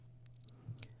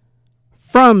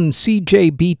From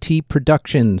CJBT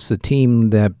Productions, the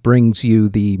team that brings you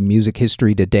the Music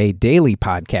History Today Daily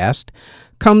podcast,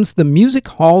 comes the Music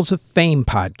Halls of Fame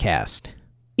podcast.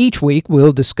 Each week,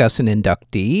 we'll discuss an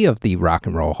inductee of the Rock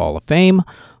and Roll Hall of Fame,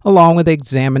 along with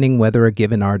examining whether a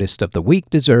given artist of the week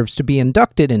deserves to be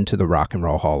inducted into the Rock and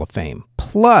Roll Hall of Fame.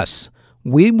 Plus,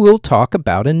 we will talk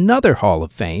about another Hall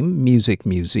of Fame, Music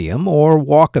Museum, or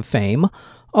Walk of Fame,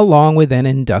 along with an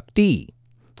inductee.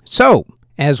 So,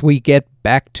 as we get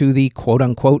back to the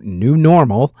quote-unquote new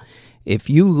normal, if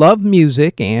you love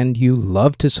music and you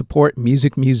love to support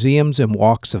music museums and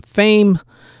walks of fame,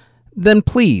 then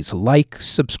please like,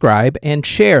 subscribe, and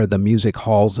share the Music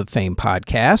Halls of Fame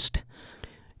podcast.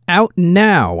 Out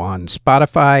now on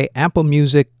Spotify, Apple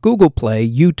Music, Google Play,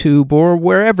 YouTube, or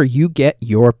wherever you get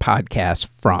your podcasts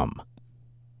from.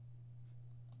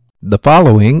 The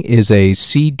following is a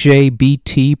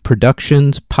CJBT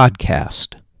Productions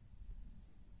podcast.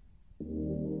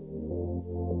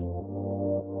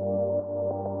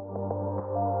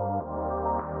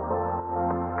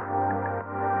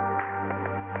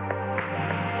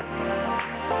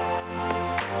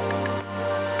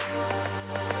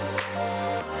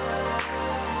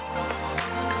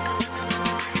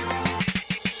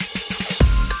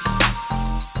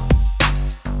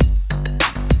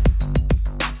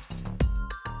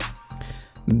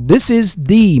 This is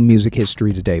the Music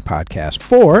History Today podcast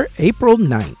for April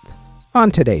 9th. On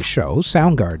today's show,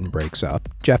 Soundgarden breaks up,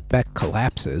 Jeff Beck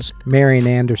collapses, Marian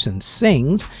Anderson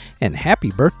sings, and happy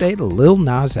birthday to Lil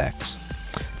Nas X.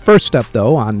 First up,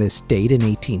 though, on this date in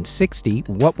 1860,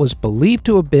 what was believed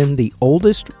to have been the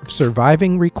oldest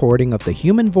surviving recording of the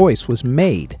human voice was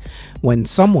made when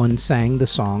someone sang the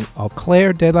song Au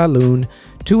clair de la lune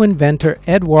to inventor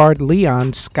Edouard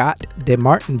Léon Scott de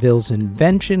Martinville's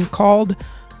invention called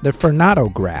the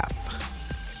phonautograph.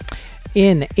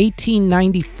 In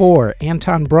 1894,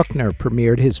 Anton Bruckner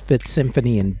premiered his Fifth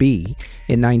Symphony in B.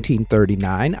 In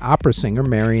 1939, opera singer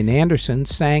Marian Anderson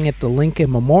sang at the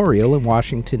Lincoln Memorial in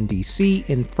Washington, D.C.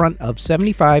 in front of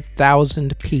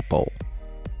 75,000 people.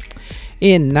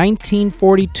 In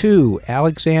 1942,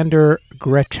 Alexander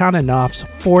Gretchaninov's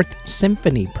Fourth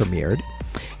Symphony premiered.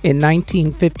 In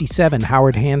 1957,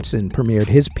 Howard Hanson premiered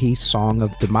his piece Song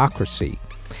of Democracy.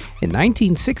 In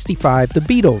 1965, the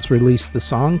Beatles released the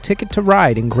song Ticket to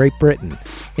Ride in Great Britain.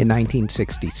 In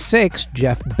 1966,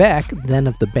 Jeff Beck, then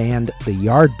of the band The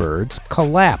Yardbirds,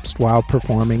 collapsed while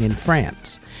performing in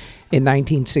France. In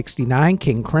 1969,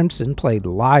 King Crimson played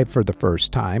live for the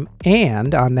first time,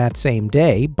 and on that same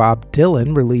day, Bob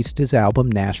Dylan released his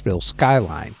album Nashville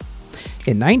Skyline.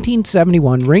 In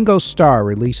 1971, Ringo Starr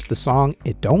released the song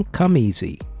It Don't Come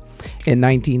Easy. In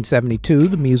 1972,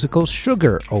 the musical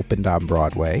Sugar opened on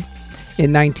Broadway.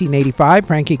 In 1985,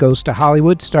 Frankie Goes to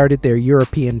Hollywood started their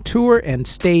European tour and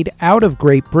stayed out of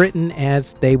Great Britain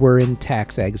as they were in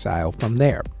tax exile from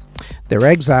there. Their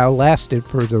exile lasted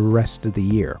for the rest of the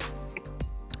year.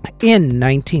 In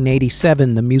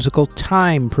 1987, the musical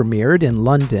Time premiered in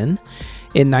London.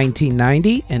 In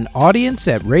 1990, an audience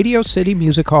at Radio City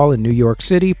Music Hall in New York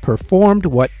City performed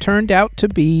what turned out to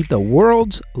be the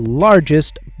world's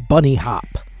largest bunny hop.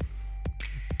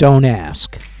 Don't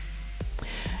ask.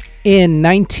 In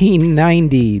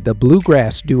 1990, the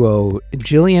bluegrass duo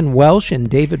Gillian Welch and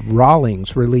David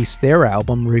Rawlings released their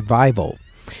album Revival.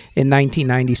 In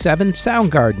 1997,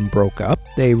 Soundgarden broke up.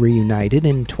 They reunited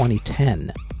in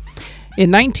 2010.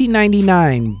 In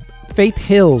 1999, Faith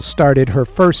Hill started her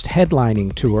first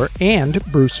headlining tour, and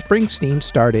Bruce Springsteen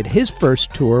started his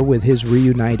first tour with his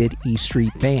reunited E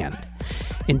Street Band.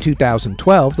 In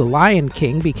 2012, The Lion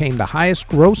King became the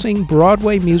highest-grossing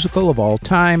Broadway musical of all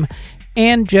time,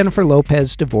 and Jennifer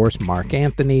Lopez divorced Marc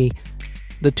Anthony.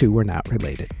 The two were not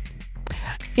related.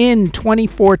 In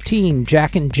 2014,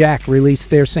 Jack and Jack released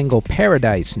their single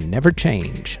Paradise Never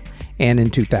Change. And in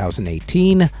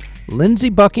 2018, Lindsey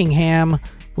Buckingham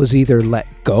was either let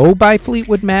go by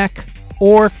Fleetwood Mac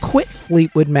or quit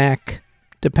Fleetwood Mac,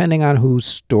 depending on whose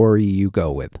story you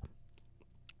go with.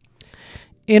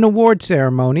 In award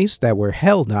ceremonies that were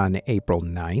held on April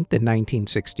 9th in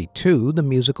 1962, the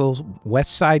musical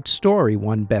West Side Story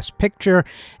won Best Picture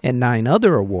and 9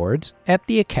 other awards at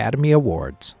the Academy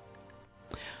Awards.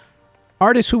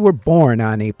 Artists who were born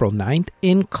on April 9th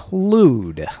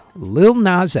include Lil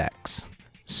Nas X,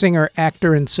 singer,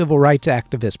 actor, and civil rights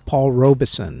activist Paul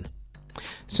Robeson,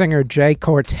 singer Jay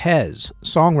Cortez,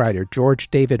 songwriter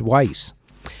George David Weiss,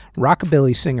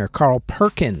 rockabilly singer Carl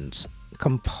Perkins,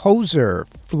 composer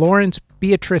Florence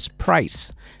Beatrice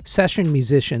Price, session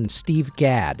musician Steve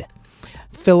Gadd,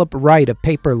 Philip Wright of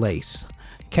Paper Lace,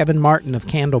 Kevin Martin of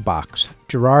Candlebox,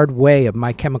 Gerard Way of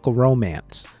My Chemical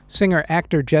Romance,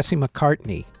 singer-actor Jesse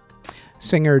McCartney,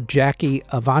 singer Jackie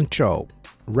Avancho,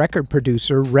 record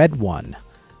producer Red One,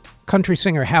 country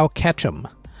singer Hal Ketchum,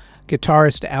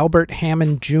 guitarist Albert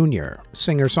Hammond Jr.,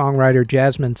 singer-songwriter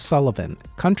Jasmine Sullivan,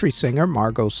 country singer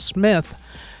Margot Smith,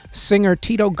 singer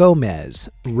Tito Gomez,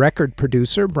 record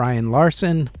producer Brian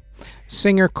Larson,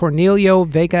 singer Cornelio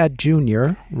Vega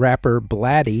Jr., rapper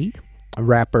Blatty,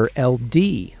 rapper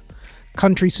LD,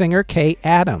 country singer Kay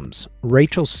Adams,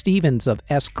 Rachel Stevens of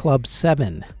S Club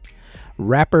 7,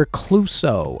 rapper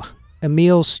Cluso,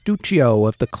 Emil Stuccio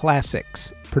of The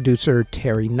Classics, producer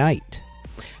Terry Knight,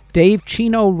 Dave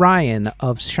Chino Ryan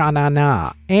of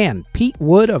Sha-Na-Na, and Pete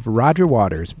Wood of Roger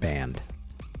Waters Band.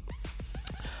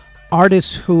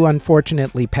 Artists who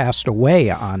unfortunately passed away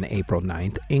on April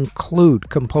 9th include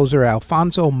composer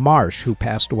Alfonso Marsh, who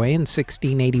passed away in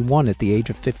 1681 at the age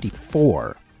of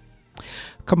 54.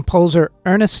 Composer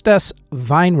Ernestus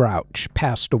Weinrauch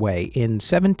passed away in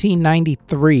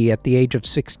 1793 at the age of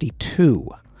 62.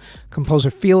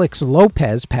 Composer Felix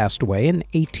Lopez passed away in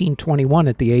 1821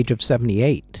 at the age of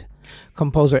 78.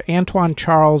 Composer Antoine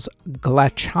Charles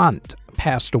Glachant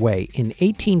passed away in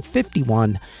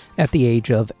 1851 at the age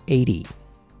of 80.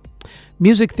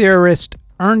 Music theorist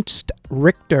Ernst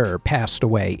Richter passed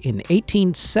away in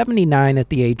 1879 at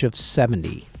the age of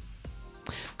 70.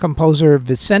 Composer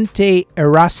Vicente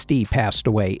Erasti passed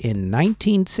away in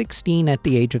 1916 at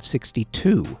the age of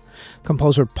 62.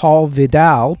 Composer Paul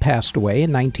Vidal passed away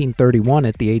in 1931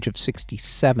 at the age of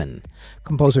 67.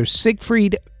 Composer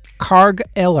Siegfried Karg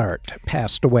Ellert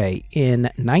passed away in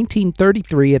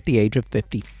 1933 at the age of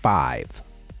 55.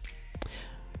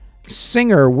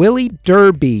 Singer Willie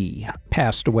Derby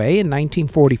passed away in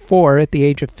 1944 at the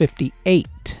age of 58.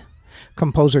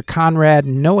 Composer Conrad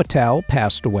Noatel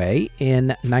passed away in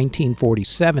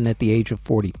 1947 at the age of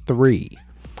 43.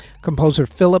 Composer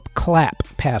Philip Clapp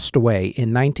passed away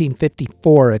in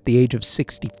 1954 at the age of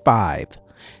 65.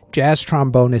 Jazz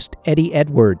trombonist Eddie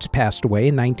Edwards passed away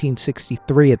in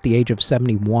 1963 at the age of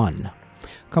 71.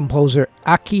 Composer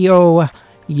Akio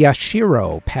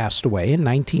Yashiro passed away in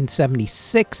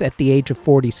 1976 at the age of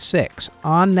 46.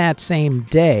 On that same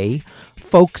day,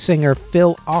 folk singer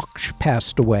Phil Ochs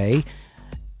passed away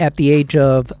at the age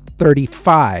of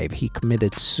 35. He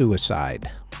committed suicide.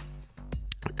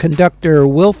 Conductor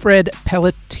Wilfred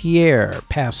Pelletier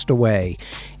passed away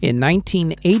in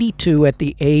 1982 at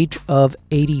the age of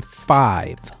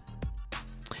 85.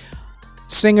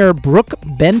 Singer Brooke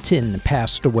Benton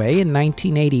passed away in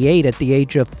 1988 at the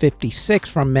age of 56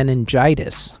 from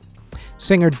meningitis.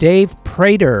 Singer Dave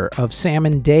Prater of Sam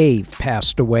and Dave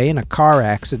passed away in a car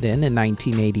accident in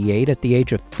 1988 at the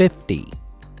age of 50.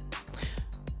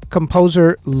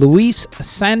 Composer Luis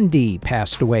Sandy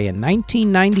passed away in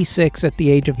 1996 at the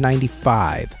age of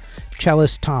 95.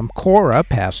 Cellist Tom Cora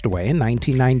passed away in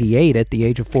 1998 at the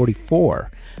age of 44.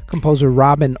 Composer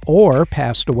Robin Orr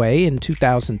passed away in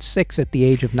 2006 at the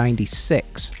age of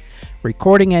 96.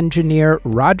 Recording engineer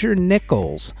Roger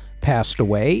Nichols passed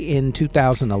away in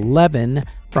 2011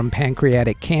 from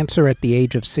pancreatic cancer at the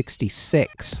age of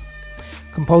 66.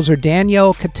 Composer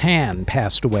Daniel Catan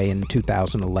passed away in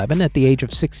 2011 at the age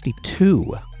of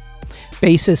 62.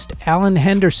 Bassist Alan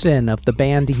Henderson of the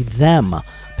band Them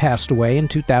passed away in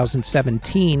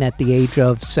 2017 at the age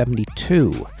of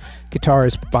 72.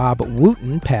 Guitarist Bob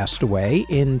Wooten passed away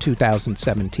in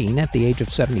 2017 at the age of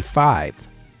 75.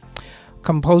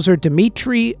 Composer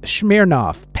Dmitry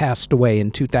Smirnov passed away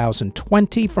in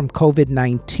 2020 from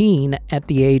COVID-19 at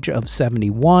the age of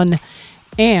 71.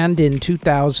 And in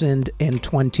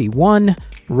 2021,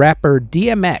 rapper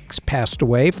DMX passed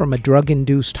away from a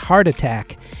drug-induced heart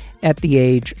attack at the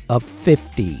age of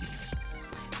 50.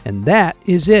 And that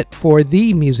is it for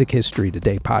the Music History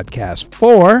Today podcast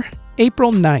for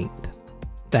April 9th.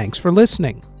 Thanks for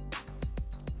listening.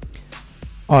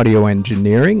 Audio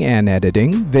engineering and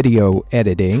editing, video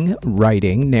editing,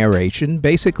 writing, narration,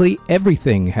 basically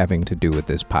everything having to do with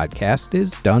this podcast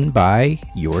is done by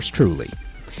yours truly.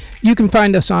 You can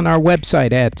find us on our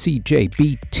website at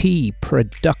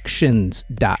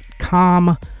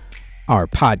cjbtproductions.com. Our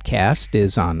podcast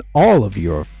is on all of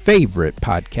your favorite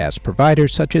podcast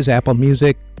providers such as Apple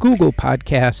Music, Google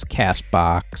Podcasts,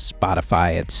 CastBox,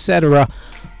 Spotify, etc.,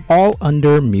 all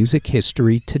under Music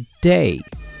History Today.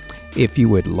 If you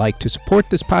would like to support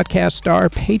this podcast, our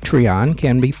Patreon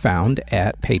can be found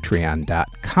at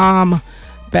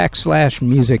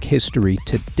patreon.com/Music History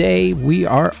Today. We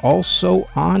are also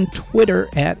on Twitter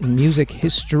at Music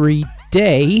History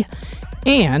Day,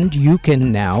 and you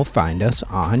can now find us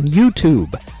on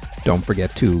YouTube. Don't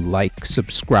forget to like,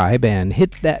 subscribe, and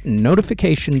hit that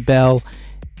notification bell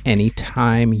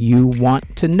anytime you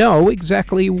want to know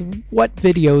exactly what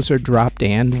videos are dropped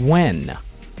and when.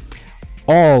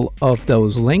 All of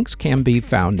those links can be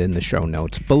found in the show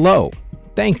notes below.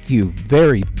 Thank you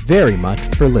very, very much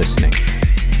for listening.